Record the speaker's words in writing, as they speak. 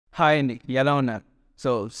Hi అండి, ఎలా ఉన్నారు?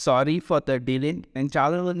 So sorry for the delay. నేను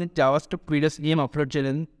చాలా రోజులు జావాస్క్రిప్ట్ వీడియోస్ ఏం అప్లోడ్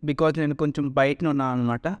చేయలేదు బికాజ్ నేను కొంచెం బయట ఉన్నాను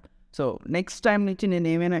అనమాట. సో నెక్స్ట్ టైం నుంచి నేను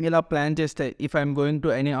ఏమైనా ఇలా ప్లాన్ చేస్తే, if I'm going to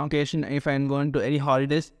any occasion, if I'm going to any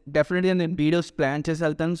holidays, డెఫినెట్గా నేను వీడియోస్ ప్లాన్ చేసి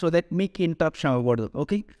వెళ్తాను సో దట్ మీకు ఇంటరప్షన్ అవ్వకూడదు.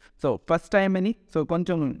 ఓకే, సో ఫస్ట్ టైం అని సో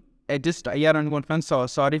కొంచెం adjust అయ్యారనుకుంటున్నాను. So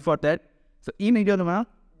sorry for that. So ఈ వీడియోలో మనం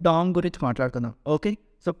డామ్ గురించి మాట్లాడుకుందాం. ఓకే,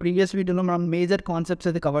 సో ప్రీవియస్ వీడియోలో మనం మేజర్ కాన్సెప్ట్స్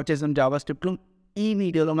అయితే కవర్ చేసాం జావాస్క్రిప్ట్లో. ఈ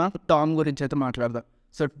వీడియోలో మనం డామ్ గురించి అయితే మాట్లాడదాం.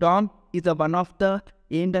 So dam is one of the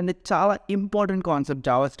ఏంటంటే చాలా important concept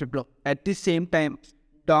జావాస్క్రిప్ట్లో. At the same time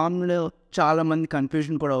డామ్లో చాలామంది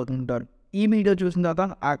కన్ఫ్యూజన్ కూడా అవుతుంటారు. ఈ వీడియో చూసిన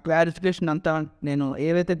తర్వాత ఆ క్లారిఫికేషన్ అంతా నేను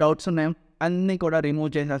ఏవైతే డౌట్స్ ఉన్నాయో అన్నీ కూడా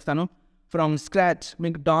రిమూవ్ చేసేస్తాను. ఫ్రమ్ స్క్రాచ్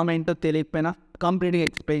మీకు డామ్ ఏంటో తెలియకపోయినా కంప్లీట్గా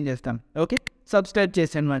ఎక్స్ప్లెయిన్ చేస్తాను. ఓకే, సబ్స్క్రైబ్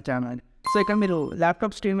చేసాను మా ఛానల్. సో ఇక్కడ మీరు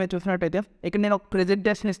ల్యాప్టాప్ స్క్రీన్ మీద చూసినట్టయితే ఇక్కడ నేను ఒక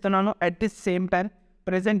ప్రెజెంటేషన్ ఇస్తున్నాను. At the same time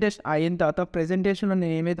presentation అయిన తర్వాత ప్రెజెంటేషన్లో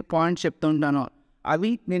నేను ఏమైతే పాయింట్స్ చెప్తూ ఉంటానో అవి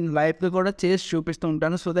నేను లైవ్గా కూడా చేసి చూపిస్తూ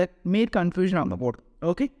ఉంటాను సో దట్ మీరు కన్ఫ్యూజన్ అవ్వకూడదు.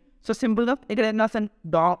 ఓకే, సో సింపుల్గా ఇక్కడ ఏం రాసాను,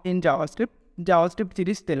 dam in JavaScript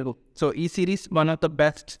series Telugu. So ఈ series one of the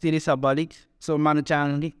best series అవ్వాలి సో మన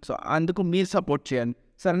ఛానల్ని. సో అందుకు మీరు సపోర్ట్ చేయాలి,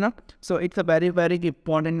 సరేనా? So it's a very very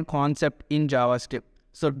important concept in JavaScript.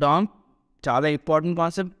 So dam చాలా important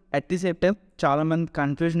concept. At the same time చాలామంది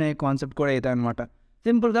కన్ఫ్యూజన్ అయ్యే కాన్సెప్ట్ కూడా అవుతాయి అనమాట.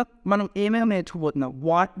 సింపుల్గా మనం ఏమేమి నేర్చుకోబోతున్నాం,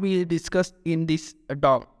 what we discuss in this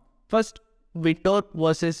dam. First విండోర్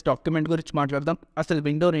versus document గురించి మాట్లాడదాం. అసలు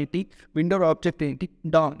విండోర్ ఏంటి, విండోర్ ఆబ్జెక్ట్ ఏంటి,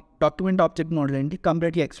 డామ్ డాక్యుమెంట్ ఆబ్జెక్ట్ మోడల్ ఏంటి,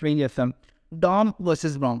 కంప్లీట్గా ఎక్స్ప్లెయిన్ చేస్తాం. డామ్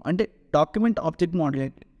వర్సెస్ డామ్ అంటే డాక్యుమెంట్ ఆబ్జెక్ట్ మోడల్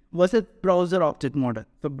ఏంటి versus browser object model.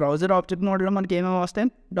 So browser object మోడల్లో మనకి ఏమేమి వస్తాయి,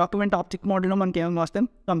 డాక్యుమెంట్ ఆబ్జెక్ట్ మోడల్లో మనకి ఏమేమి వస్తాయి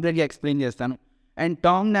కంప్లీట్గా ఎక్స్ప్లెయిన్ చేస్తాను. అండ్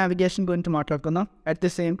డామ్ నావిగేషన్ గురించి మాట్లాడుకుందాం. At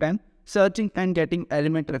the same time searching and getting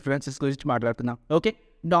element references గురించి మాట్లాడుతున్నాం. Okay,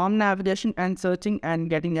 dam navigation and searching and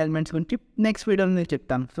getting elements గురించి నెక్స్ట్ వీడియోలో నేను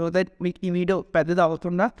చెప్తాను సో దట్ మీకు ఈ వీడియో పెద్దది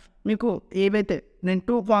అవుతుందా. మీకు ఏవైతే నేను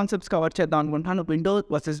 2 కాన్సెప్ట్స్ కవర్ చేద్దాం అనుకుంటున్నాను, Windows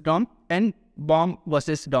versus dam and balm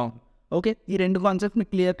versus dam. Okay, ఈ 2 కాన్సెప్ట్ని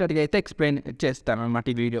క్లియర్ కట్గా అయితే ఎక్స్ప్లెయిన్ చేస్తాను అన్నమాట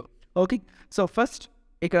ఈ వీడియో. ఓకే, సో ఫస్ట్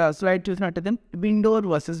ఇక్కడ స్లైడ్ చూసినట్టయితే విండోర్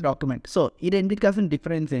వర్సెస్ డాక్యుమెంట్. సో ఈ రెండింటికి అసలు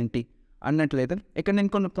డిఫరెన్స్ ఏంటి అన్నట్లయితే ఇక్కడ నేను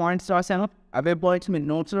కొన్ని పాయింట్స్ రాశాను. అవే పాయింట్స్ మీరు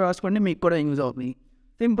నోట్స్లో రాసుకోండి, మీకు కూడా యూజ్ అవుతుంది.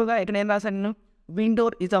 సింపుల్గా ఇక్కడ ఏం రాశాను,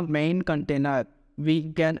 విండోర్ is a main container, we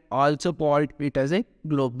can also call it as a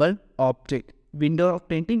global object.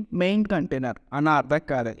 విండోర్ ఏంటి, మెయిన్ కంటైనర్ అని అర్థం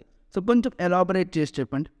కాదు. సో కొంచెం ఎలాబరేట్ చేసి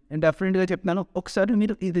చెప్పండి, నేను డెఫినెట్గా చెప్తాను. ఒకసారి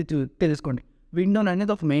మీరు ఇది తెలుసుకోండి. విండోర్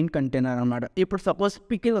అనేది ఒక మెయిన్ కంటైనర్ అనమాట. ఇప్పుడు సపోజ్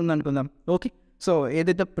పికిల్ ఉందనుకుందాం. ఓకే, సో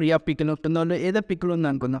ఏదైతే ప్రియా పికిల్ ఉంటుందో ఏదైతే పికిల్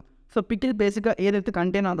ఉందనుకుందాం. సో పికిల్ బేసిక్గా ఏదైతే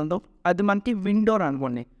కంటైనర్ ఉందో అది మనకి విండోర్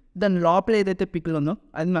అనుకోండి. దాని లోపల ఏదైతే పికిల్ ఉందో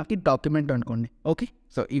అది మనకి డాక్యుమెంట్ అనుకోండి. ఓకే,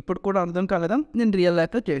 సో ఇప్పుడు కూడా అర్థం కాలేదా, నేను రియల్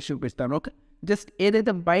లైఫ్లో చేసి చూపిస్తాను. ఓకే, జస్ట్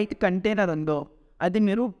ఏదైతే బయట కంటైనర్ ఉందో అది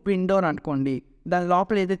మీరు విండోర్ అనుకోండి. దాని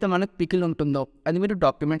లోపల ఏదైతే మనకి పికిల్ ఉంటుందో అది మీరు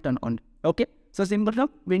డాక్యుమెంట్ అనుకోండి. ఓకే, సో సింపుల్గా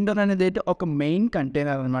విండోర్ అనేది అయితే ఒక మెయిన్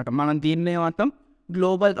కంటైనర్ అనమాట. మనం దీన్ని ఏమంటాం,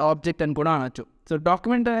 గ్లోబల్ ఆబ్జెక్ట్ అని కూడా అనొచ్చు. సో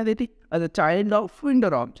డాక్యుమెంట్ అనేది అది child of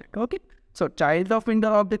విండోర్ object. Okay, so child of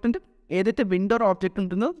విండోర్ object అంటే ఏదైతే విండోర్ ఆబ్జెక్ట్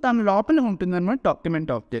ఉంటుందో దాని లోపల ఉంటుంది అనమాట డాక్యుమెంట్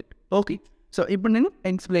ఆబ్జెక్ట్. ఓకే, సో ఇప్పుడు నేను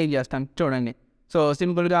ఎక్స్ప్లెయిన్ చేస్తాను చూడండి. సో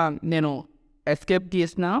సింపుల్గా నేను ఎస్కేప్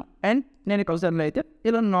చేసిన అండ్ నేను ఒకసారి అయితే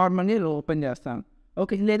ఇలా నార్మల్గా ఇలా ఓపెన్ చేస్తాను.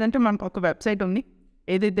 ఓకే, లేదంటే మనకు ఒక వెబ్సైట్ ఉంది,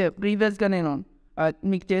 ఏదైతే ప్రీవియస్గా నేను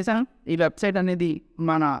మీకు చేశాను. ఈ వెబ్సైట్ అనేది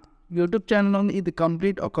మన యూట్యూబ్ ఛానల్లో ఉంది. ఇది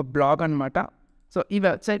కంప్లీట్ ఒక బ్లాగ్ అనమాట. సో ఈ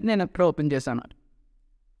వెబ్సైట్ నేను ఎక్కడ ఓపెన్ చేశాను.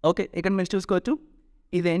 ఓకే, ఇక్కడ మీరు చూసుకోవచ్చు.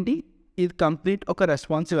 ఇదేంటి, ఇది కంప్లీట్ ఒక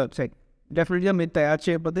రెస్పాన్సివ్ వెబ్సైట్. డెఫినెట్గా మీరు తయారు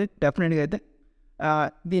చేయకపోతే డెఫినెట్గా అయితే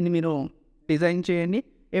దీన్ని మీరు డిజైన్ చేయండి.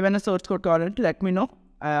 ఏమైనా సోర్స్ కోడ్ కావాలంటే లెట్ మీ నో,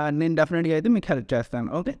 నేను డెఫినెట్గా అయితే మీకు హెల్ప్ చేస్తాను.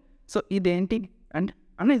 ఓకే, సో ఇదేంటి అంటే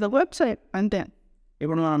ఇది ఒక వెబ్సైట్ అంతే.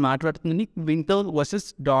 ఇప్పుడు మనం మాట్లాడుతుంది విండోర్ వర్సెస్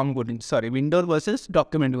డామ్ గురించి, విండోర్ వర్సెస్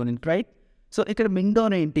డాక్యుమెంట్ గురించి, రైట్? సో ఇక్కడ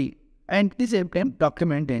విండోర్ ఏంటి and the same time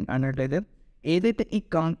document ఏంటి అన్నట్లయితే ఏదైతే ఈ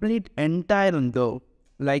కంప్లీట్ ఎంటైర్ ఉందో,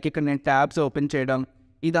 లైక్ ఇక్కడ నేను ట్యాబ్స్ ఓపెన్ చేయడం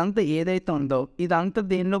ఇదంతా ఏదైతే ఉందో ఇదంతా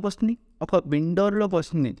దేనిలోకి వస్తుంది, ఒక విండోర్లోకి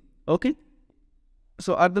వస్తుంది. ఓకే,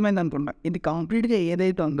 సో అర్థమైంది అనుకుంటా. ఇది కంప్లీట్గా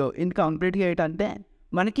ఏదైతే ఉందో ఇది కంప్లీట్గా ఏంటంటే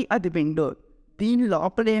మనకి అది విండోర్. దీని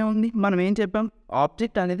లోపల ఏముంది, మనం ఏం చెప్పాం,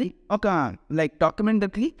 ఆబ్జెక్ట్ అనేది ఒక లైక్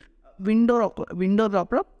డాక్యుమెంట్కి విండోర్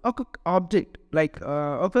లోపల ఒక ఆబ్జెక్ట్ లైక్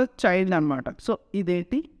ఒక చైల్డ్ అనమాట. సో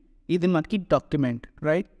ఇదేంటి, ఇది మనకి డాక్యుమెంట్,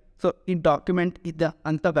 రైట్? సో ఈ డాక్యుమెంట్ ఇది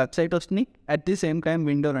అంత వెబ్సైట్ వస్తుంది. అట్ ది సేమ్ టైం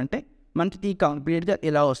విండోర్ అంటే మనకి కంప్లీట్గా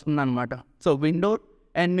ఇలా వస్తుంది అనమాట. సో విండోర్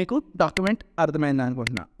అండ్ మీకు డాక్యుమెంట్ అర్థమైంది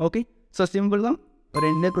అనుకుంటున్నా. ఓకే, సో సింపుల్గా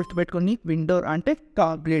రెండే గుర్తుపెట్టుకొని, విండోర్ అంటే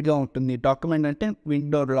కంప్లీట్గా ఉంటుంది, డాక్యుమెంట్ అంటే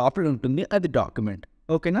విండోర్ లోపల ఉంటుంది, అది డాక్యుమెంట్.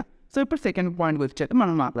 ఓకేనా? సో ఇప్పుడు సెకండ్ పాయింట్ గురించి అయితే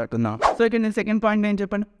మనం మాట్లాడుతున్నాం. సో ఇక్కడ నేను సెకండ్ పాయింట్ ఏం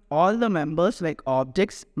చెప్పాను, all the members like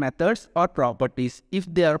objects, methods or properties, if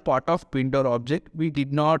they are part of window object, we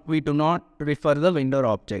do not refer the window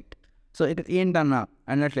object. So ఇక్కడ ఏంటన్నా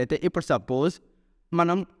అన్నట్లయితే ఇప్పుడు సపోజ్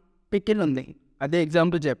మనం పికిల్ ఉంది, అదే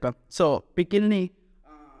ఎగ్జాంపుల్ చెప్పాం. సో పికిల్ని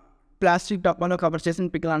ప్లాస్టిక్ డబ్బాలో కవర్ చేసిన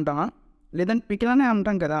పికిల్ అంటామా, లేదంటే పికిల్ అనే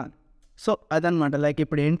అంటాం కదా. సో అదనమాట. లైక్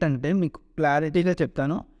ఇప్పుడు ఏంటంటే మీకు క్లారిటీగా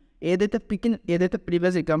చెప్తాను. ఏదైతే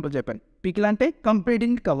ప్రీవియస్ ఎగ్జాంపుల్ చెప్పాను, పికిల్ అంటే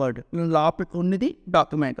కంప్లీటింగ్ కవర్డ్, లోపల ఉన్నది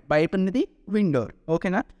డాక్యుమెంట్, బయట ఉన్నది విండో.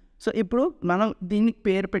 ఓకేనా. సో ఇప్పుడు మనం దీనికి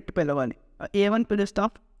పేరు పెట్టి పిలవాలి. ఏమని పిలుస్తాం?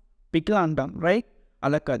 పికిల్ అంటాం, రైట్?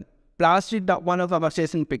 అలా కాదు, ప్లాస్టిక్ డబ్బాలో కవర్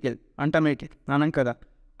చేసిన పికిల్ అంటాం ఏంటి? అనం కదా.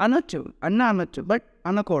 అనొచ్చు బట్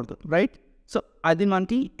అనకూడదు, రైట్? సో అది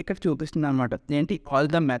మనకి ఇక్కడ చూపిస్తుంది అనమాట. ఏంటి? All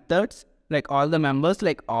the methods like all the members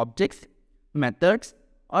like objects, methods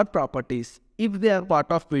are properties if they are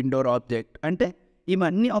part of window object. అంటే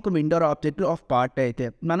ఇవన్నీ ఒక విండో ఆబ్జెక్ట్ ఆఫ్ పార్ట్ అయితే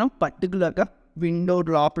మనం పర్టికులర్గా విండో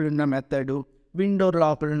లోపల ఉన్న మెథడ్, విండో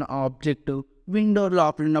లోపల ఉన్న ఆబ్జెక్టు, విండో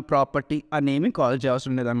లోపల ఉన్న ప్రాపర్టీ అనేవి కాల్ చేయాల్సి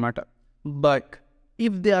ఉండేది అనమాట. But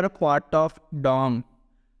if they are part of DOM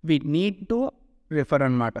we need to refer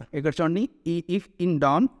అనమాట. ఇక్కడ చూడండి, if in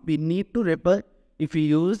DOM we need to refer if you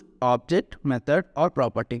use object, method or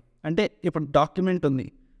property. అంటే ఇప్పుడు డాక్యుమెంట్ ఉంది,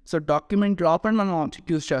 సో డాక్యుమెంట్ లోపల మనం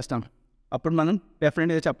ఆబ్జెక్ట్ యూజ్ చేస్తాం. అప్పుడు మనం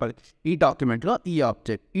డెఫినెట్గా చెప్పాలి, ఈ డాక్యుమెంట్లో ఈ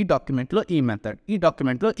ఆబ్జెక్ట్, ఈ డాక్యుమెంట్లో ఈ మెథడ్, ఈ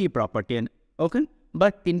డాక్యుమెంట్లో ఈ ప్రాపర్టీ అని. Okay.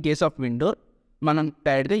 But in case of window మనం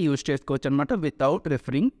డైరెక్ట్గా యూజ్ చేసుకోవచ్చు అనమాట వితౌట్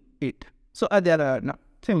రిఫరింగ్ ఇట్. సో అది అలా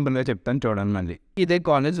సింపుల్గా చెప్తాను చూడండి. మళ్ళీ ఇదే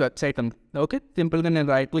కాలేజ్ వెబ్సైట్ ఉంది. ఓకే. సింపుల్గా నేను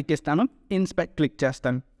రైట్ క్లిక్ ఇస్తాను, ఇన్స్పెక్ట్ క్లిక్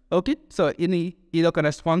చేస్తాను. ఓకే. సో ఇది ఒక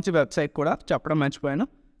రెస్పాన్సివ్ వెబ్సైట్ కూడా చెప్పడం మర్చిపోయాను.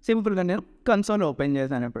 సింపుల్గా నేను కన్సోల్ ఓపెన్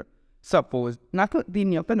చేశాను. ఇప్పుడు సపోజ్ నాకు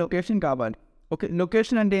దీని యొక్క లొకేషన్ కావాలి. ఓకే.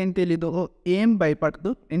 లొకేషన్ అంటే ఏం తెలీదు, ఏం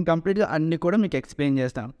భయపడదు, నేను కంప్లీట్గా అన్నీ కూడా మీకు ఎక్స్ప్లెయిన్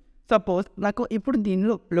చేస్తాను. సపోజ్ నాకు ఇప్పుడు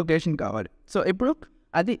దీనిలో లొకేషన్ కావాలి. సో ఇప్పుడు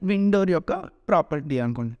అది విండోర్ యొక్క ప్రాపర్టీ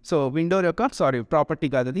అనుకోండి. సో విండోర్ యొక్క ప్రాపర్టీ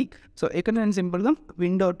కాదు అది. సో ఇక్కడ నేను సింపుల్గా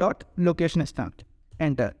window.location ఇస్తాను,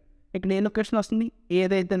 ఎంటర్. ఇక్కడ ఏ లొకేషన్ వస్తుంది?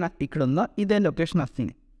 ఏదైతే నాకు ఇక్కడ ఉందో ఇదే లొకేషన్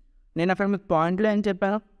వస్తుంది. నేను అక్కడ మీకు పాయింట్లో ఏం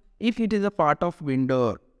చెప్పాను? If it is a part of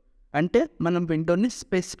విండోర్ అంటే మనం విండోని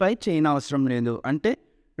స్పెసిఫై చేయని అవసరం లేదు. అంటే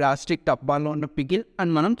ప్లాస్టిక్ డబ్బాలో ఉన్న పికిల్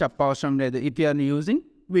అని మనం చెప్పవసరం లేదు. If you are using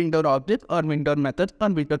విండోర్ object or విండోర్ methods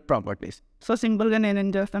are విండోర్ properties. So సింపుల్గా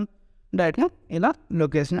నేనేం చేస్తాను, డైరెక్ట్గా ఇలా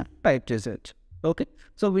లొకేషన్ టైప్ చేసేయచ్చు. ఓకే.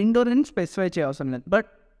 సో విండోని స్పెసిఫై చేయవసరం లేదు. But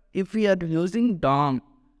if you're using DOM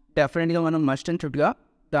డెఫినెట్గా మనం మస్ట్ అండ్ షుడ్గా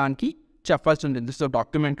దానికి చెప్పాల్సి ఉంటుంది. సో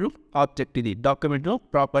డాక్యుమెంట్లో ఆబ్జెక్ట్ ఇది, డాక్యుమెంట్లో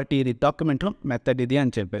ప్రాపర్టీ ఇది, డాక్యుమెంట్లో మెథడ్ ఇది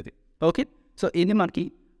అని చెప్పేది. ఓకే. సో ఇది మనకి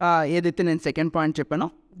ఏదైతే నేను సెకండ్ పాయింట్ చెప్పానో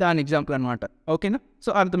దాని ఎగ్జాంపుల్ అనమాట. ఓకేనా. సో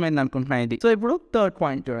అర్థమైంది అనుకుంటున్నాను ఇది. సో ఇప్పుడు థర్డ్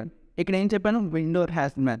పాయింట్ చూడండి. ఇక్కడ ఏం చెప్పాను? విండోర్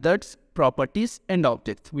has methods, properties and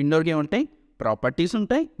objects. విండోర్కి ఏముంటాయి? ప్రాపర్టీస్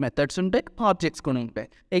ఉంటాయి, మెథడ్స్ ఉంటాయి, ఆబ్జెక్ట్స్ కూడా ఉంటాయి.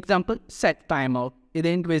 ఎగ్జాంపుల్ సెట్ టైమ్ అవుట్,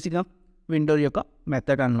 ఇదేంటి బేసిక్గా విండోర్ యొక్క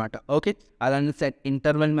మెథడ్ అనమాట. ఓకే. అలానే సెట్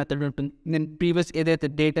ఇంటర్వెల్ మెథడ్ ఉంటుంది. నేను ప్రీవియస్ ఏదైతే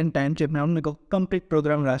డేట్ అండ్ టైం చెప్పినామో మీకు కంప్లీట్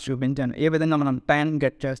ప్రోగ్రామ్ రాసి చూపించాను, ఏ విధంగా మనం టైం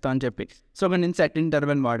గెట్ చేస్తాం అని చెప్పి. సో నేను సెట్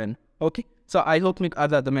ఇంటర్వెల్ వాడాను. ఓకే. సో ఐ హోప్ మీకు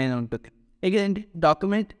అది అర్థమైన ఉంటుంది. ఇక ఏంటి?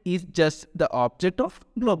 Document is just the object of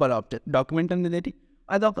global object. Document అనేది ఏంటి?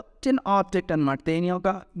 అదొక చిన్న ఆబ్జెక్ట్ అనమాట. దేని యొక్క?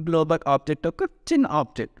 గ్లోబల్ ఆబ్జెక్ట్ ఒక చిన్న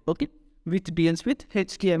object. Okay. Which deals with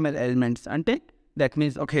HTML elements. అంటే దట్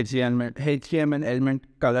మీన్స్ ఒక HTML ఎలిమెంట్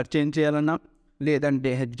కలర్ చేంజ్ చేయాలన్నా, లేదంటే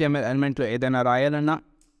HTML ఎలిమెంట్లో ఏదైనా రాయాలన్నా,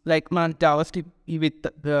 లైక్ మనం జావాస్క్రిప్ట్ విత్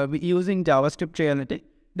యూజింగ్ జావాస్క్రిప్ట్ చేయాలంటే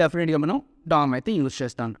డెఫినెట్గా మనం DOM అయితే యూజ్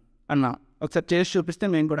చేస్తాం అన్న. ఒకసారి చేసి చూపిస్తే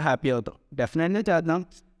మేము కూడా హ్యాపీ అవుతాం. డెఫినెట్గా చేద్దాం.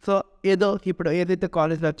 సో ఏదో ఇప్పుడు ఏదైతే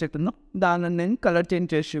కాలేజ్ వెబ్సైట్ ఉందో దాన్ని నేను కలర్ చేంజ్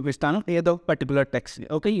చేసి చూపిస్తాను, ఏదో particular text.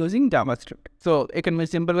 Okay. Using JavaScript. So ఇక్కడ మీరు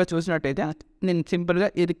సింపుల్గా చూసినట్టయితే నేను సింపుల్గా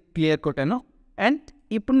ఇది క్లియర్ కొట్టాను. అండ్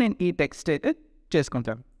ఇప్పుడు నేను ఈ టెక్స్ట్ అయితే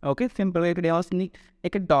చేసుకుంటాను. ఓకే. సింపుల్గా ఇక్కడ ఏమొస్తుంది?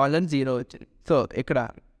 ఇక్కడ $0 వచ్చింది. సో ఇక్కడ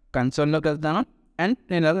కన్సోల్లోకి వెళ్తాను అండ్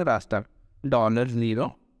నేను అలా రాస్తాను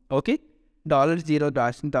 $0. ఓకే. $0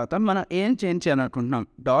 రాసిన తర్వాత మనం ఏం చేంజ్ చేయాలనుకుంటున్నాం?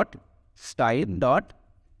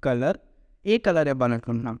 .style.color. A colour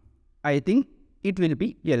ఇవ్వాలనుకుంటున్నాం? I think it will be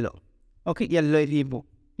yellow. Okay. yellow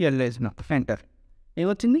is not. Enter.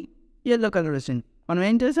 ఏమొచ్చింది? yellow కలర్ వచ్చింది. మనం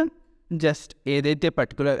ఏం చేసాం? జస్ట్ ఏదైతే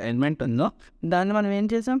పర్టికులర్ ఎలిమెంట్ ఉందో దాన్ని మనం ఏం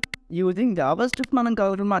చేసాం? యూజింగ్ జావాస్క్రిప్ట్ మనం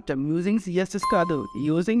కలర్ మార్చాం. యూజింగ్ CSS కాదు,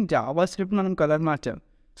 యూజింగ్ జావాస్క్రిప్ట్ మనం కలర్ మార్చాం.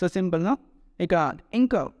 సో సింపుల్గా ఇక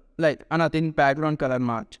ఇంకా లైక్ దీని బ్యాక్గ్రౌండ్ కలర్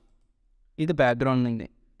మార్చ్, ఇది బ్యాక్గ్రౌండ్ ఉంది.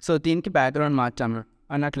 సో దీనికి బ్యాక్గ్రౌండ్ మార్చాము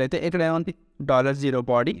అన్నట్లయితే ఇక్కడ ఏముంది? $0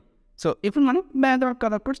 బాడీ. సో ఇప్పుడు మనం బ్యాక్గ్రౌండ్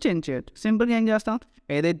కలర్ కూడా చేంజ్ చేయొచ్చు. సింపుల్గా ఏం చేస్తాం,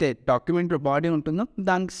 ఏదైతే డాక్యుమెంట్ బాడీ ఉంటుందో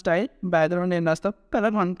దానికి స్టైల్ బ్యాక్గ్రౌండ్ ఏం రాస్తాం,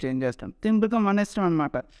 కలర్ మనం చేంజ్ చేస్తాం. సింపుల్గా మన ఇష్టం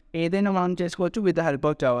అనమాట, ఏదైనా మనం చేసుకోవచ్చు with the help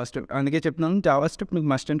of JavaScript. అందుకే చెప్తున్నాను జావాస్క్రిప్ట్ మీకు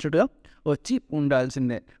మస్ట్ అండ్ షుడ్గా వచ్చి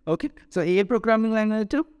ఉండాల్సిందే. ఓకే, సో ఏ ప్రోగ్రామింగ్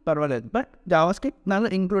లాంగ్వేజ్ పర్వాలేదు, బట్ జావాస్క్రిప్ట్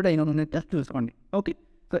దానిలో ఇంక్లూడ్ అయిన ఉన్నట్టు చూసుకోండి. ఓకే,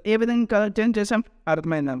 సో ఏ విధంగా కలర్ చేంజ్ చేసాం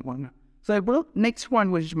అర్థమైంది అనుకుంటున్నాను. సో ఇప్పుడు నెక్స్ట్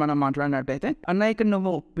పాయింట్ గురించి మనం మాట్లాడినట్టయితే, అన్న ఇక్కడ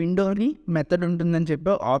నువ్వు విండోని మెథడ్ ఉంటుందని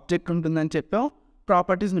చెప్పావు, ఆబ్జెక్ట్ ఉంటుందని చెప్పావు,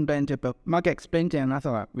 ప్రాపర్టీస్ ఉంటాయని చెప్పావు. మాకు ఎక్స్ప్లెయిన్ చేయండి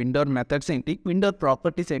అసలు విండోర్ మెథడ్స్ ఏంటి, విండోర్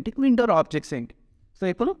ప్రాపర్టీస్ ఏంటి, విండోర్ ఆబ్జెక్ట్స్ ఏంటి. సో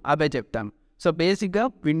ఇప్పుడు అవే చెప్తాను. సో బేసిక్గా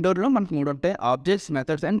విండోర్లో మనకు 3 ఉంటాయి, objects,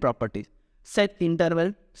 methods and properties. Set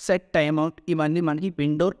interval, set time out, ఇవన్నీ మనకి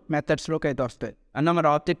విండోర్ మెథడ్స్లోకి అయితే వస్తాయి. అన్న మరి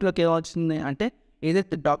ఆబ్జెక్ట్లోకి ఏమొస్తుంది అంటే,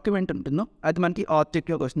 ఏదైతే డాక్యుమెంట్ ఉంటుందో అది మనకి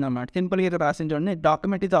ఆబ్జెక్ట్లోకి వస్తుంది అన్నమాట. సింపుల్గా అయితే రాసిన చూడండి,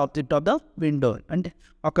 document is object of the window. అంటే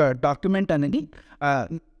ఒక డాక్యుమెంట్ అనేది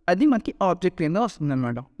అది మనకి ఆబ్జెక్ట్ కింద వస్తుంది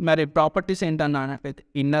అనమాట. మరి ప్రాపర్టీస్ ఏంటన్నా అన్నట్లయితే,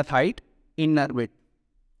 inner height, inner width.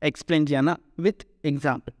 Explain చేయనా with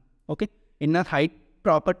example. Okay, inner height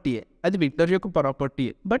ప్రాపర్టీయే, అది విండోర్ యొక్క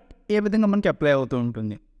ప్రాపర్టీయే, బట్ ఏ విధంగా మనకి అప్లై అవుతూ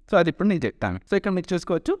ఉంటుంది. సో అది ఇప్పుడు నేను చెప్తాను. సో ఇక్కడ మీరు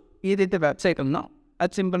చూసుకోవచ్చు, ఏదైతే వెబ్సైట్ ఉందో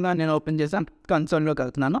అది సింపుల్గా నేను ఓపెన్ చేశాను, కన్సోల్లోకి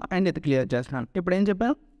వెళ్తున్నాను అండ్ ఇది క్లియర్ చేస్తున్నాను. ఇప్పుడు ఏం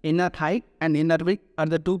చెప్పాను, inner height and inner width are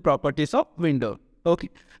the 2 properties of window. Okay,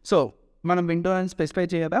 so మనం విండో అని స్పెసిఫై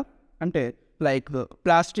చేయదా అంటే, లైక్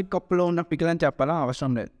ప్లాస్టిక్ కప్పులో ఉన్న పికిల్ అని చెప్పాలా,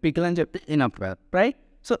 అవసరం లేదు, పికిల్ అని చెప్తే ఇనఫ్ రైట్.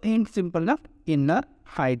 సో ఏంటి సింపుల్గా ఇన్నర్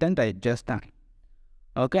హైట్ అని టైప్ చేస్తాను.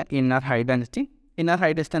 ఓకే, ఇన్నర్ హైట్ అని ఇచ్చి, ఇన్నర్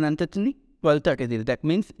హైట్ ఇస్తాను ఎంత వచ్చింది 1233. దట్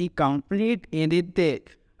మీన్స్ ఈ కంప్లీట్ ఏదైతే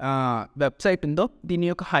వెబ్సైట్ ఉందో దీని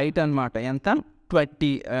యొక్క హైట్ అనమాట ఎంత,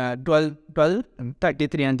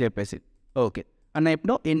 1233 అని చెప్పేసి. ఓకే అన్న,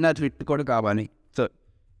 ఇప్పుడు ఇన్నర్ విడ్త్ కూడా కావాలి. సో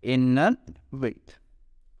ఇన్నర్ విడ్త్,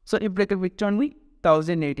 సో ఇప్పుడు ఇక్కడ విడ్త్ చూడండి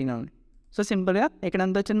 1018 ఉంది. సో సింపుల్గా ఇక్కడ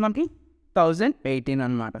ఎంత వచ్చింది మనకి 1018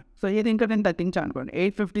 అనమాట. సో ఇది ఇంకా నేను తగ్గించాను అనుకోండి,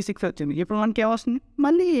 856 వచ్చింది. ఇప్పుడు మనకి ఏమొస్తుంది,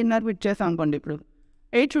 మళ్ళీ ఇన్నర్ విడ్త్ చేస్తాను అనుకోండి, ఇప్పుడు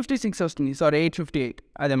 856 వస్తుంది. సారీ 858,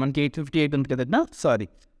 అదే మనకి 858 ఉంది కదా, సారీ.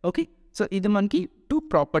 ఓకే, సో ఇది మనకి 2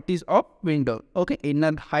 properties of window. Okay,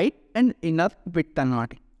 inner height and inner width అనమాట.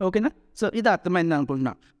 ఓకేనా, సో ఇది అర్థమైంది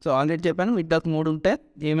అనుకుంటున్నా. సో ఆల్రెడీ చెప్పాను, విండోకి 3 ఉంటాయి,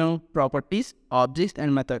 ఏమేమి properties, objects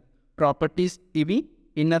and method. Properties ఇవి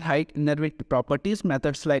inner height, inner width properties.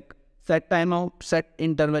 Methods like set time out, set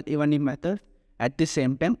interval, ఇవన్నీ methods. At the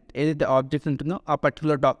same time ఏదైతే ఆబ్జెక్ట్ ఉంటుందో ఆ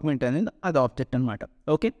పర్టికులర్ డాక్యుమెంట్ అనేది అది ఆబ్జెక్ట్ అనమాట.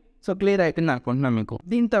 ఓకే, సో క్లియర్ అయిపోయింది అనుకుంటున్నాను మీకు.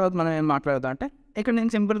 దీని తర్వాత మనం ఏం మాట్లాడదాం అంటే, ఇక్కడ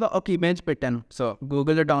నేను సింపుల్గా ఒక ఇమేజ్ పెట్టాను. సో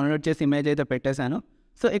గూగుల్లో డౌన్లోడ్ చేసి ఇమేజ్ అయితే పెట్టేశాను.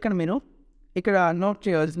 సో ఇక్కడ మీరు ఇక్కడ నోట్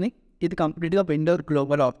చేయాల్సింది, ఇది కంప్లీట్గా విండోర్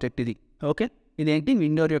గ్లోబల్ ఆబ్జెక్ట్ ఇది. ఓకే, ఇదేంటి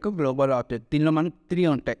విండోర్ యొక్క గ్లోబల్ ఆబ్జెక్ట్. దీనిలో మనకి 3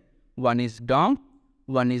 ఉంటాయి, 1 is DOM,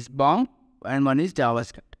 1 is BOM and 1 is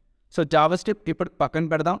JavaScript. So JavaScript ఇప్పుడు పక్కన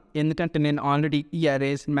పెడదాం, ఎందుకంటే నేను ఆల్రెడీ ఈ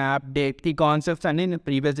అరేస్, మ్యాప్, డేట్, ఈ కాన్సెప్ట్స్ అన్ని నేను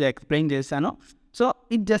ప్రీవియస్గా ఎక్స్ప్లెయిన్ చేశాను. సో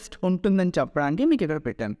ఇది జస్ట్ ఉంటుందని చెప్పడానికి మీకు ఇక్కడ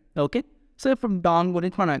పెట్టాను. ఓకే, సో ఇప్పుడు DOM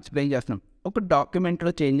గురించి మనం ఎక్స్ప్లెయిన్ చేస్తున్నాం. ఒక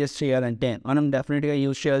డాక్యుమెంట్లో చేంజెస్ చేయాలంటే మనం డెఫినెట్గా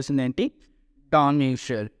యూజ్ చేయాల్సింది ఏంటి, DOM యూజ్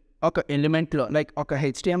చేయాలి. ఒక ఎలిమెంట్లో లైక్ ఒక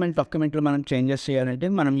HTML డాక్యుమెంట్లో మనం చేంజెస్ చేయాలంటే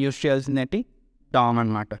మనం యూజ్ చేయాల్సింది ఏంటి, DOM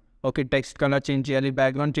అనమాట. ఓకే, టెక్స్ట్ కలర్ చేంజ్ చేయాలి,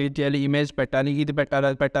 బ్యాక్గ్రౌండ్ చేంజ్ చేయాలి, ఇమేజ్ పెట్టాలి, ఇది పెట్టాలి,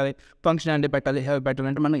 అది పెట్టాలి, ఫంక్షనాలిటీ పెట్టాలి, హెవ్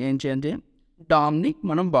పెట్టాలంటే మనం ఏం చేయాలి, DOMని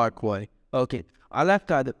మనం వాడుకోవాలి. ఓకే, అలా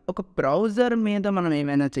కాదు, ఒక బ్రౌజర్ మీద మనం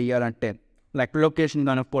ఏమైనా చేయాలంటే లైక్ లొకేషన్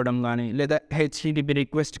కనుక్కోవడం కానీ, లేదా HTTP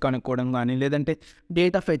రిక్వెస్ట్ కనుక్కోవడం కానీ, లేదంటే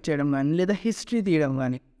డేటా ఫెచ్ చేయడం కానీ, లేదా హిస్టరీ తీయడం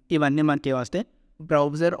కానీ, ఇవన్నీ మనకి వస్తే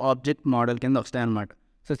బ్రౌజర్ ఆబ్జెక్ట్ మోడల్ కింద వస్తాయి అన్నమాట.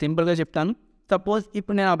 సో సింపుల్గా చెప్తాను, సపోజ్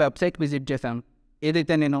ఇప్పుడు నేను ఆ వెబ్సైట్ విజిట్ చేశాను,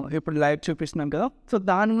 ఏదైతే నేను ఇప్పుడు లైవ్ చూపిస్తున్నాను కదా, సో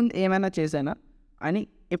దాని ముందు ఏమైనా చేశానా అని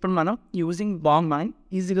ఇప్పుడు మనం యూజింగ్ BOM అని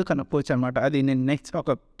ఈజీగా కనుక్కోవచ్చు అనమాట. అది నేను నెక్స్ట్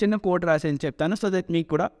ఒక చిన్న కోడ్ రాసి చెప్తాను, సో దట్ మీకు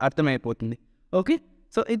కూడా అర్థమైపోతుంది. ఓకే,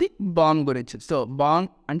 సో ఇది BOM గురించి. సో BOM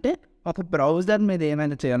అంటే ఒక బ్రౌజర్ మీద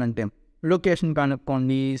ఏమైనా చేయాలంటే లొకేషన్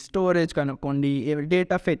కనుక్కోండి, స్టోరేజ్ కనుక్కోండి,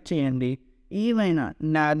 డేటా ఫెచ్ చేయండి, ఏమైనా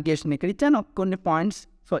నావిగేషన్ ఇక్కడ ఇచ్చాను కొన్ని పాయింట్స్.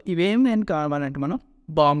 సో ఇవేమి నేను కావాలంటే మనం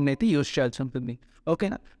BOMని అయితే యూజ్ చేయాల్సి ఉంటుంది.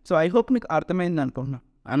 ఓకేనా, సో ఐ హోప్ మీకు అర్థమైంది అనుకుంటున్నాను.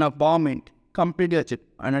 అన్న BOM ఏంటి కంప్లీట్గా చెప్పి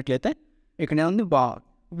అన్నట్లయితే, ఇక్కడ ఉంది BOM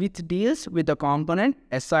which deals with the component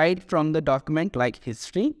aside from the document like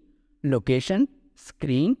history, location,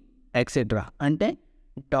 screen etcetera. అంటే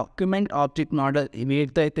డాక్యుమెంట్ ఆబ్జెక్ట్ మోడల్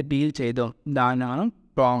వీటితో అయితే డీల్ చేయదో దాని మనం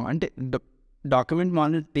BOM అంటే డాక్యుమెంట్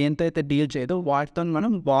మోడల్ దేంతో అయితే డీల్ చేయదో వాటితో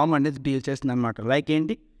మనం BOM అనేది డీల్ చేస్తుంది అనమాట. లైక్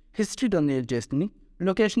ఏంటి, హిస్టరీతో డీల్ చేస్తుంది,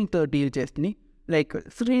 లొకేషన్తో డీల్ చేస్తుంది, లైక్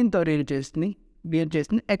స్క్రీన్తో డీల్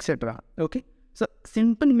చేస్తుంది etcetera. Okay, so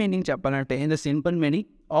simple meaning చెప్పాలంటే, in the simple meaning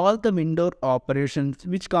all the విండోర్ operations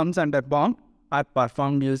which comes under BOM are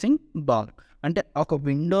performed using BOM. అంటే ఒక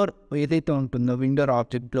విండోర్ ఏదైతే ఉంటుందో విండోర్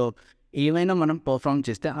ఆబ్జెక్ట్లో ఏమైనా మనం పర్ఫామ్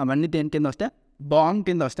చేస్తే అవన్నీ దేని కింద వస్తే బాంగ్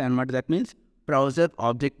కింద వస్తాయి అనమాట. That means browser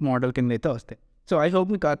object model కింద అయితే వస్తాయి. సో ఐ హోప్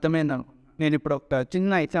మీకు అర్థమైంది. నేను ఇప్పుడు ఒక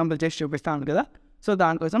చిన్న ఎగ్జాంపుల్ చేసి చూపిస్తాను కదా. సో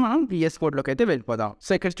దానికోసం మనం VS కోడ్లోకి అయితే వెళ్ళిపోదాం.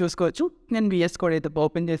 సో ఇక్కడ చూసుకోవచ్చు, నేను VS కోడ్ అయితే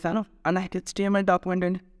ఓపెన్ చేశాను. అండ్ HTML డాక్యుమెంట్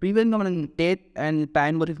అండి. ప్రీవియస్గా మనం డేట్ అండ్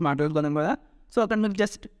టైం గురించి మాట్లాడుకున్నాం కదా. సో అక్కడ మీకు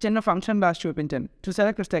జస్ట్ చిన్న ఫంక్షన్ రాసి చూపించాను. చూసారా,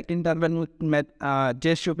 ఇక్కడ సెట్ ఇంటర్వెల్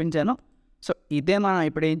చేసి చూపించాను. సో ఇదే మనం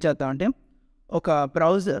ఇప్పుడు ఏం చేద్దామంటే, ఒక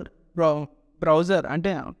బ్రౌజర్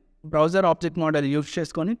అంటే బ్రౌజర్ ఆబ్జెక్ట్ మోడల్ యూజ్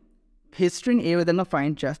చేసుకొని హిస్టరీని ఏ విధంగా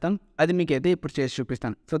ఫైండ్ చేస్తాం అది మీకు అయితే ఇప్పుడు చేసి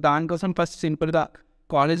చూపిస్తాను. సో దానికోసం ఫస్ట్ సింపుల్గా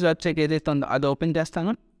కాలేజ్ వెబ్సైట్ ఏదైతే ఉందో అది ఓపెన్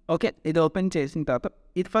చేస్తాను. ఓకే, ఇది ఓపెన్ చేసిన తర్వాత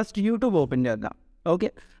ఇది ఫస్ట్ యూట్యూబ్ ఓపెన్ చేద్దాం. ఓకే,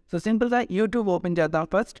 సో సింపుల్గా యూట్యూబ్ ఓపెన్ చేద్దాం.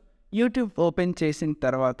 ఫస్ట్ యూట్యూబ్ ఓపెన్ చేసిన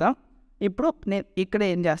తర్వాత ఇప్పుడు నేను ఇక్కడ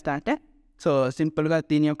ఏం చేస్తాను అంటే, సో సింపుల్గా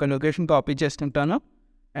దీని యొక్క లొకేషన్ కాపీ చేసుకుంటాను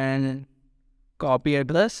అండ్ కాపీ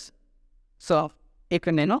అడ్రస్. సో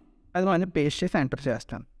ఇక్కడ నేను అది మనం పేస్ట్ చేసి ఎంటర్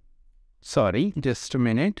చేస్తాను. Sorry, just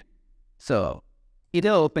minute. సో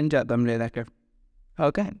ఇదే ఓపెన్ చేద్దాం లేదా ఇక్కడ.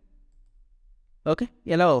 ఓకే,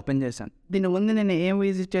 ఎలా ఓపెన్ చేశాను. దీని ముందు నేను ఏం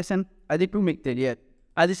విజిట్ చేశాను అది ఇప్పుడు మీకు తెలియదు.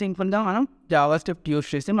 అది సింపుల్గా మనం JavaScript యూస్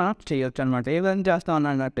చేసి మనం చేయొచ్చు అనమాట. ఏ విధంగా చేస్తాం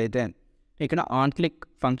అన్నట్టయితే ఇక్కడ ఆన్ క్లిక్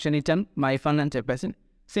ఫంక్షన్ ఇచ్చాను, మై ఫన్ అని చెప్పేసి.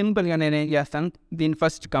 సింపుల్గా నేను ఏం చేస్తాను, దీన్ని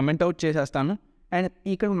ఫస్ట్ కమెంట్ అవుట్ చేసేస్తాను అండ్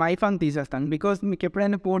ఇక్కడ మై ఫన్ తీసేస్తాను. బికాజ్ మీకు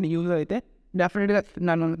ఎప్పుడైనా కోడ్ యూజ్ అయితే డెఫినెట్గా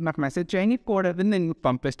నాకు మెసేజ్ చేయండి, కోడ్ అయితే నేను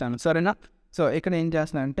పంపిస్తాను, సరేనా. సో ఇక్కడ ఏం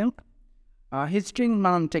చేస్తున్నాను అంటే, హిస్టరీని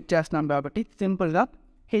మనం చెక్ చేస్తున్నాం కాబట్టి సింపుల్గా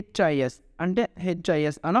HIS అంటే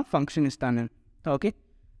HIS అన్న ఫంక్షన్ ఇస్తాను నేను. Okay,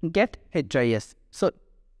 get HIS. So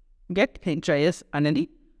get HIS అనేది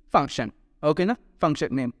ఫంక్షన్. ఓకేనా,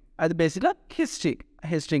 ఫంక్షన్ నేమ్. అది బేసిక్గా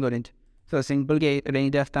హిస్టరీ గురించి. సో సింపుల్గా ఏం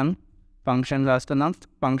చేస్తాను, ఫంక్షన్ రాస్తున్నాం.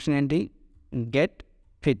 ఫంక్షన్ ఏంటి, get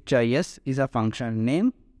HIS is a function name.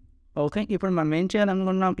 Okay, ఇప్పుడు మనం ఏం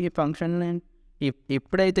చేయాలనుకున్నాం, ఈ ఫంక్షన్ నేమ్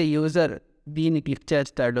ఎప్పుడైతే యూజర్ దీన్ని క్లిక్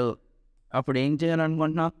చేస్తాడో అప్పుడు ఏం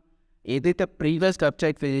చేయాలనుకుంటున్నాం, ఏదైతే ప్రీవియస్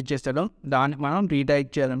వెబ్సైట్ విజిట్ చేస్తాడో దానికి మనం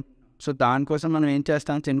రీడైరెక్ట్ చేయాలి. సో దానికోసం మనం ఏం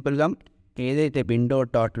చేస్తాం, సింపుల్గా ఏదైతే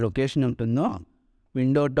window.location ఉంటుందో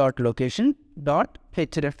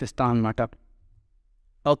window.location.href ఇస్తాం అనమాట.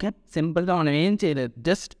 ఓకే, సింపుల్గా మనం ఏం చేయలేదు,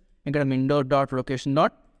 జస్ట్ ఇక్కడ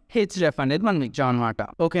window.location.href అనేది మనం ఇచ్చాం అనమాట.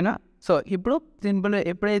 ఓకేనా. సో ఇప్పుడు సింపుల్గా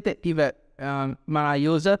ఎప్పుడైతే మన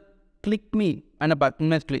యూజర్ క్లిక్ మీ అనే బటన్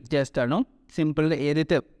మీద క్లిక్ చేస్తాడో సింపుల్గా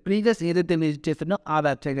ఏదైతే ఏదైతే విజిట్ చేస్తాడో ఆ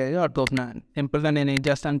వెబ్సైట్ అయితే ఓపెన్ అయ్యాను. సింపుల్గా నేను ఏం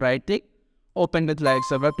చేస్తాను, right click open with live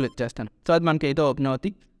server click చేస్తాను. సో అది మనకి అయితే ఓపెన్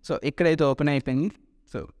అవుతుంది. సో ఇక్కడైతే ఓపెన్ అయిపోయింది.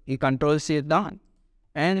 సో ఈ కంట్రోల్స్ చేద్దాం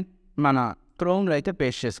అండ్ మన క్రోమ్లో అయితే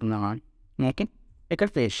పేస్ట్ చేసుకుందాం. ఓకే, ఇక్కడ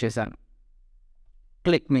పేస్ట్ చేశాను.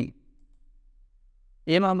 క్లిక్ మీ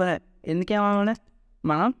ఏమవ్వాలి, ఎందుకేమవ్వాలి,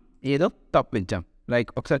 మనం ఏదో తప్పు ఇచ్చాం. లైక్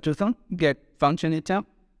ఒకసారి చూస్తాం, గెట్ ఫంక్షన్ ఇచ్చాం.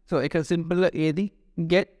 సో ఇక్కడ సింపుల్గా ఏది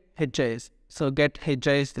get HIS. So get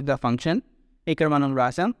HIS the function ఇక్కడ మనం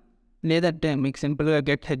రాసాం. లేదంటే మీకు సింపుల్గా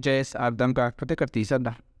గెట్ HIS అర్థం కాకపోతే ఇక్కడ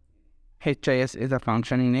తీసేద్దాం. HIS is a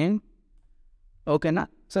function name. ఓకేనా.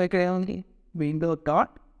 సో ఇక్కడ ఏముంది,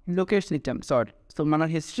 window.location ఇచ్చాం. సారీ, సో మన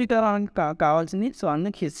హిస్టరీ కావాల్సింది. సో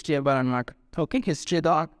అందుకు హిస్టరీ ఇవ్వాలన్నమాట. ఓకే,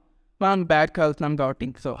 హిస్టరీతో మనం బ్యాక్ వెళ్తున్నాం కాబట్టి.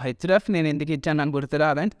 సో href నేను ఎందుకు ఇచ్చాను అని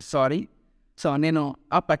గుర్తురాదండి, సారీ. సో నేను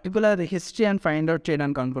ఆ పర్టికులర్ హిస్టరీ అని ఫైండ్ అవుట్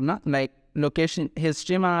చేయడానికి అనుకున్నా. లైక్ లొకేషన్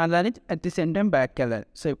హిస్టరీ మనం వెళ్ళాలి, అట్ ది సేమ్ టైం బ్యాక్కి వెళ్ళాలి.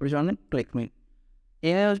 సో ఇప్పుడు చూడండి, క్లిక్ మీ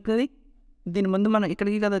ఏమవుతుంది, దీని ముందు మనం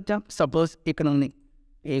ఇక్కడికి కదా వచ్చాం. సపోజ్ ఇక్కడ ఉంది,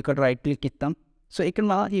 ఇక్కడ రైట్ క్లిక్ ఇస్తాం. సో ఇక్కడ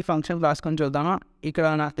మనం ఈ ఫంక్షన్ రాసుకొని చూద్దామా, ఇక్కడ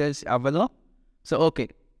నాకు తెలిసి అవ్వదు. సో ఓకే,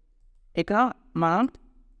 ఇక్కడ మనం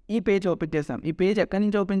ఈ పేజ్ ఓపెన్ చేసాం. ఈ పేజ్ ఎక్కడి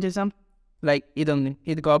నుంచి ఓపెన్ చేసాం, లైక్ ఇది ఉంది,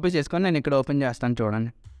 ఇది కాపీ చేసుకొని నేను ఇక్కడ ఓపెన్ చేస్తాను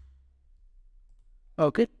చూడండి.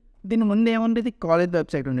 ఓకే, దీని ముందు ఏముండేది, కాలేజ్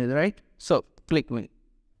వెబ్సైట్ ఉండేది, రైట్. సో క్లిక్ మీ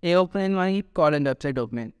ఏ ఓపెన్ అయింది, మనకి కాలేజ్ వెబ్సైట్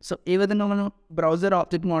ఓపెన్ అయింది. సో ఈ విధంగా మనం బ్రౌజర్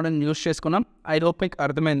ఆబ్జెక్ట్ మోడల్ యూస్ చేసుకున్నాం. ఐ హోప్ మీకు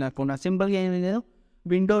అర్థమైంది అనుకున్నా. సింపుల్గా ఏం లేదు,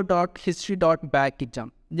 window.history.back ఇచ్చాం.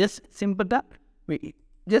 జస్ట్ సింపుల్గా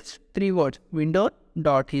జస్ట్ 3 words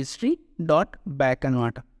window.history.back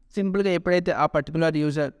అనమాట. సింపుల్గా ఎప్పుడైతే ఆ పర్టికులర్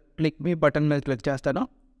యూజర్ క్లిక్ మీ బటన్ మీద క్లిక్ చేస్తాడో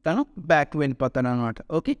తను బ్యాక్ వెళ్ళిపోతాడు అనమాట.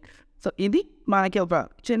 ఓకే, సో ఇది మనకి ఒక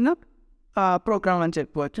చిన్న ప్రోగ్రామ్ అని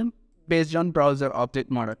చెప్పుకోవచ్చు, based on browser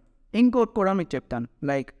object model. ఇంకోటి కూడా మీకు చెప్తాను,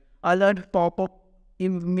 లైక్ అలర్ట్ పాపప్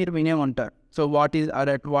మీరు వినే ఉంటారు. So what is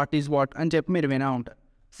alert, what is what అని చెప్పి మీరు వినే ఉంటారు.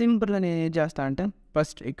 సింపుల్గా నేను ఏం చేస్తాను అంటే,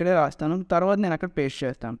 ఫస్ట్ ఇక్కడే రాస్తాను, తర్వాత నేను అక్కడ పేస్ట్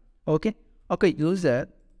చేస్తాను. ఓకే, ఒక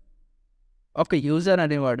యూజర్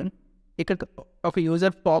అనేవాడు ఇక్కడ ఒక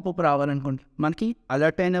యూజర్ పాపప్ రావాలనుకుంటే మనకి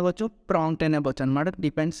అలర్ట్ అయినా అవ్వచ్చు, ప్రాంప్ట్ అయినా అవ్వచ్చు అనమాట.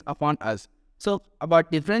 Depends upon us. So about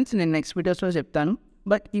difference నేను నెక్స్ట్ వీడియోస్లో చెప్తాను.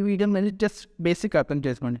 బట్ ఈ వీడియో మీద జస్ట్ బేసిక్ అర్థం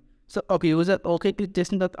చేసుకోండి. సో ఒక యూజర్ ఓకే క్లిక్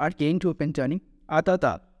చేసిన తర్వాత వాడికి ఏం చూపించాలి, ఆ తర్వాత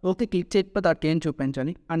ఓకే క్లిక్ చేయకపోతే అటు ఏం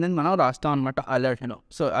చూపించాలి అనేది మనం రాస్తాం అనమాట అలర్ట్లో.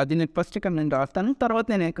 సో అది నేను ఫస్ట్ ఇక్కడ నేను రాస్తాను, తర్వాత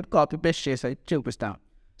నేను ఇక్కడ కాపీ పేస్ట్ చేసి చూపిస్తాను.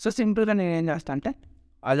 సో సింపుల్గా నేను ఏం చేస్తాను అంటే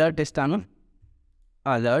అలర్ట్ ఇస్తాను.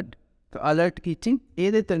 అలర్ట్కి ఇచ్చి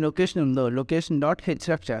ఏదైతే లొకేషన్ ఉందో లొకేషన్ డాట్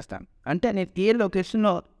హెచ్రెఫ్ చేస్తాను. అంటే నేను ఏ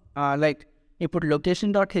లొకేషన్లో లైక్ ఇప్పుడు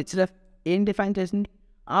లొకేషన్ డాట్ హెచ్రెఫ్ ఏం డిఫైన్ చేసింది,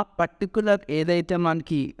 ఆ పర్టికులర్ ఏదైతే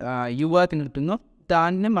మనకి యూఆర్ఎల్ ఉంటుందో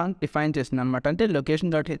దాన్ని మనం డిఫైన్ చేస్తుంది అనమాట. అంటే లొకేషన్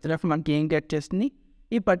డాట్ హెచ్రెఫ్ మనకి ఏం గెట్ చేస్తుంది,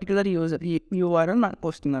 ఈ పర్టికులర్ యూఆర్ఎల్ మనకు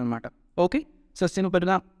వస్తుంది అనమాట. ఓకే, సో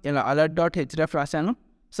సింపుల్గా ఇలా అలర్ట్ డాట్ హెచ్రెఫ్ రాశాను.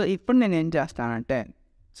 సో ఇప్పుడు నేను ఏం చేస్తానంటే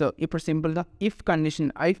సో ఇప్పుడు సింపుల్గా ఇఫ్ కండిషన్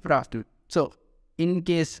ఐఫ్ రాస్తుంది. సో ఇన్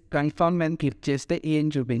కేస్ కన్ఫర్మ్ అని క్లిక్ చేస్తే ఏం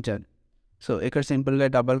చూపించాలి. సో ఇక్కడ సింపుల్గా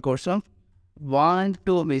double course want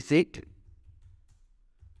to visit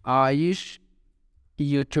Ayush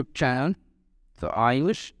YouTube channel. So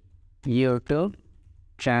Ayush YouTube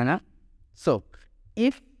channel. So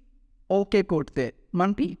if okay కొడితే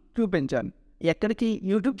మనకి చూపించాలి ఎక్కడికి,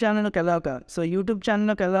 యూట్యూబ్ ఛానల్లోకి వెళ్ళాలి కదా. సో యూట్యూబ్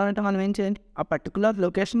ఛానల్లోకి వెళ్ళాలంటే మనం ఏం చేయాలి, ఆ పర్టికులర్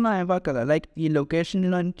లొకేషన్ మనం ఇవ్వాలి కదా. లైక్ ఈ లొకేషన్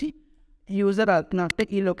నుంచి యూజర్ అవుతున్నట్టే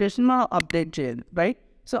ఈ లొకేషన్ మనం అప్డేట్ చేయాలి, రైట్.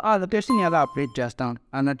 సో ఆ లొకేషన్ ఎలా అప్డేట్ చేస్తాం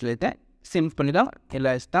అన్నట్లయితే సింపుల్గా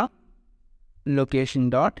ఇలా ఇస్తాం లొకేషన్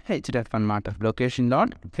డాట్ హెచ్రెఫ్ అనమాట. లొకేషన్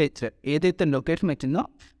డాట్ హెచ్రెఫ్ ఏదైతే లొకేషన్ వచ్చిందో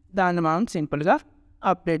దాన్ని మనం సింపుల్గా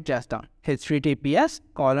అప్డేట్ చేస్తాం.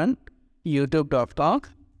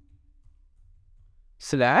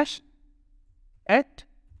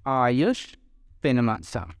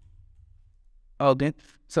 https://ayushpenumatsa. ఓకే,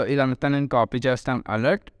 సో ఇదంతా నేను కాపీ చేస్తాను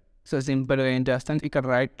అలర్ట్. సో సింపుల్గా ఏం చేస్తాను, ఇక్కడ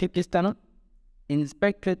రైట్ క్లిక్ ఇస్తాను,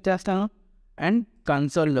 ఇన్స్పెక్ట్ క్లిక్ చేస్తాను అండ్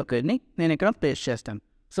కన్సోల్లోకి నేను ఇక్కడ పేస్ట్ చేస్తాను.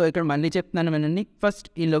 సో ఇక్కడ మళ్ళీ చెప్తున్నాను వినండి. ఫస్ట్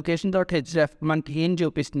ఈ లొకేషన్ డాట్ హెచ్రెఫ్ మనకి ఏం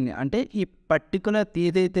చూపిస్తుంది అంటే ఈ పర్టికులర్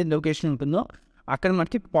ఏదైతే లొకేషన్ ఉంటుందో అక్కడ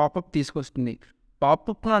మనకి పాపప్ తీసుకొస్తుంది.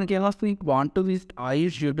 పాపప్ మనకి ఏమొస్తుంది, want to visit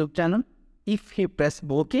Ayush YouTube channel. If he press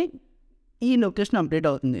okay ఈ లొకేషన్ అప్డేట్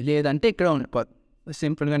అవుతుంది, లేదంటే ఇక్కడ ఉండిపోతుంది.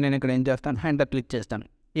 సింపుల్గా నేను ఇక్కడ ఏం చేస్తాను, హ్యాండర్ క్లిక్ చేస్తాను.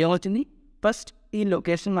 ఏమవుతుంది, ఫస్ట్ ఈ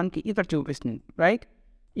లొకేషన్ మనకి ఇక్కడ చూపిస్తుంది, రైట్.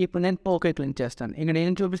 ఇప్పుడు నేను ఓకే క్లిక్ చేస్తాను. ఇక్కడ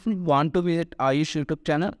ఏం చూపిస్తుంది, want to visit Ayush YouTube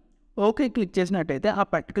channel. Okay click చేసినట్టయితే ఆ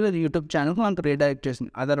పర్టికులర్ యూట్యూబ్ ఛానల్కి మనకు రీడైరెక్ట్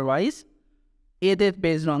చేస్తుంది. అదర్వైజ్ ఏదైతే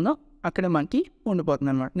పేజ్లో ఉందో అక్కడ మనకి ఉండిపోతుంది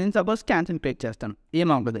అనమాట. నేను సపోజ్ క్యాన్సిల్ క్లిక్ చేస్తాను,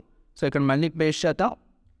 ఏమవుతుంది. సో ఇక్కడ మళ్ళీ పేస్ట్ చేద్దాం.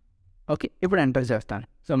 ఓకే, ఇప్పుడు ఎంటర్ చేస్తాను.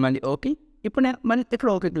 సో మళ్ళీ ఓకే, ఇప్పుడు నేను మళ్ళీ ఇక్కడ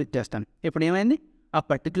ఓకే క్లిక్ చేస్తాను. ఇప్పుడు ఏమైంది, ఆ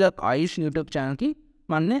పర్టికులర్ ఆయుష్ యూట్యూబ్ ఛానల్కి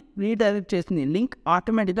మనల్ని రీడైరెక్ట్ చేసింది, లింక్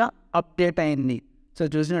ఆటోమేటిక్గా అప్డేట్ అయింది. సో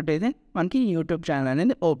చూసినట్టయితే మనకి యూట్యూబ్ ఛానల్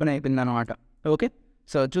అనేది ఓపెన్ అయిపోయింది అనమాట. ఓకే,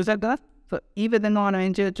 సో చూసారు కదా. సో ఈ విధంగా మనం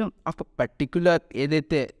ఏం చేయొచ్చు, ఒక పర్టికులర్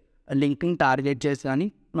ఏదైతే లింక్ని టార్గెట్ చేసి కానీ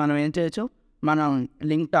మనం ఏం చేయొచ్చు, మనం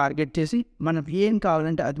లింక్ టార్గెట్ చేసి మనం ఏం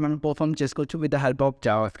కావాలంటే అది మనం పర్ఫామ్ చేసుకోవచ్చు with the help of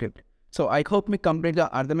JavaScript. So I hope మీకు కంప్లీట్గా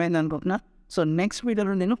అర్థమైంది అనుకుంటున్నా. సో నెక్స్ట్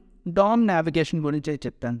వీడియోలో నేను డామ్ నావిగేషన్ గురించి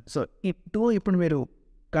చెప్తాను. సో ఇప్పుడు మీరు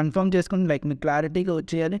కన్ఫర్మ్ చేసుకుని లైక్ మీకు క్లారిటీగా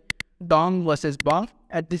వచ్చేయాలి dam versus balm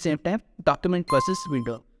at the same time document versus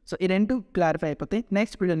window. So ఈ రెండు క్లారిఫై అయిపోతే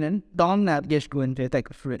నెక్స్ట్ వీడియో నేను డామ్ నావిగేషన్ గురించి అయితే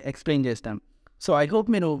ఎక్స్ప్లెయిన్ చేస్తాను. సో ఐ హోప్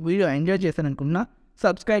మీరు వీడియో ఎంజాయ్ చేస్తారనుకున్నా.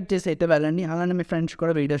 సబ్స్క్రైబ్ చేసి అయితే వెళ్ళండి, అలానే మీ ఫ్రెండ్స్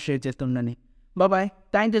కూడా video share చేస్తుండండి. Bye,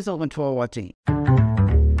 thank you so much for watching.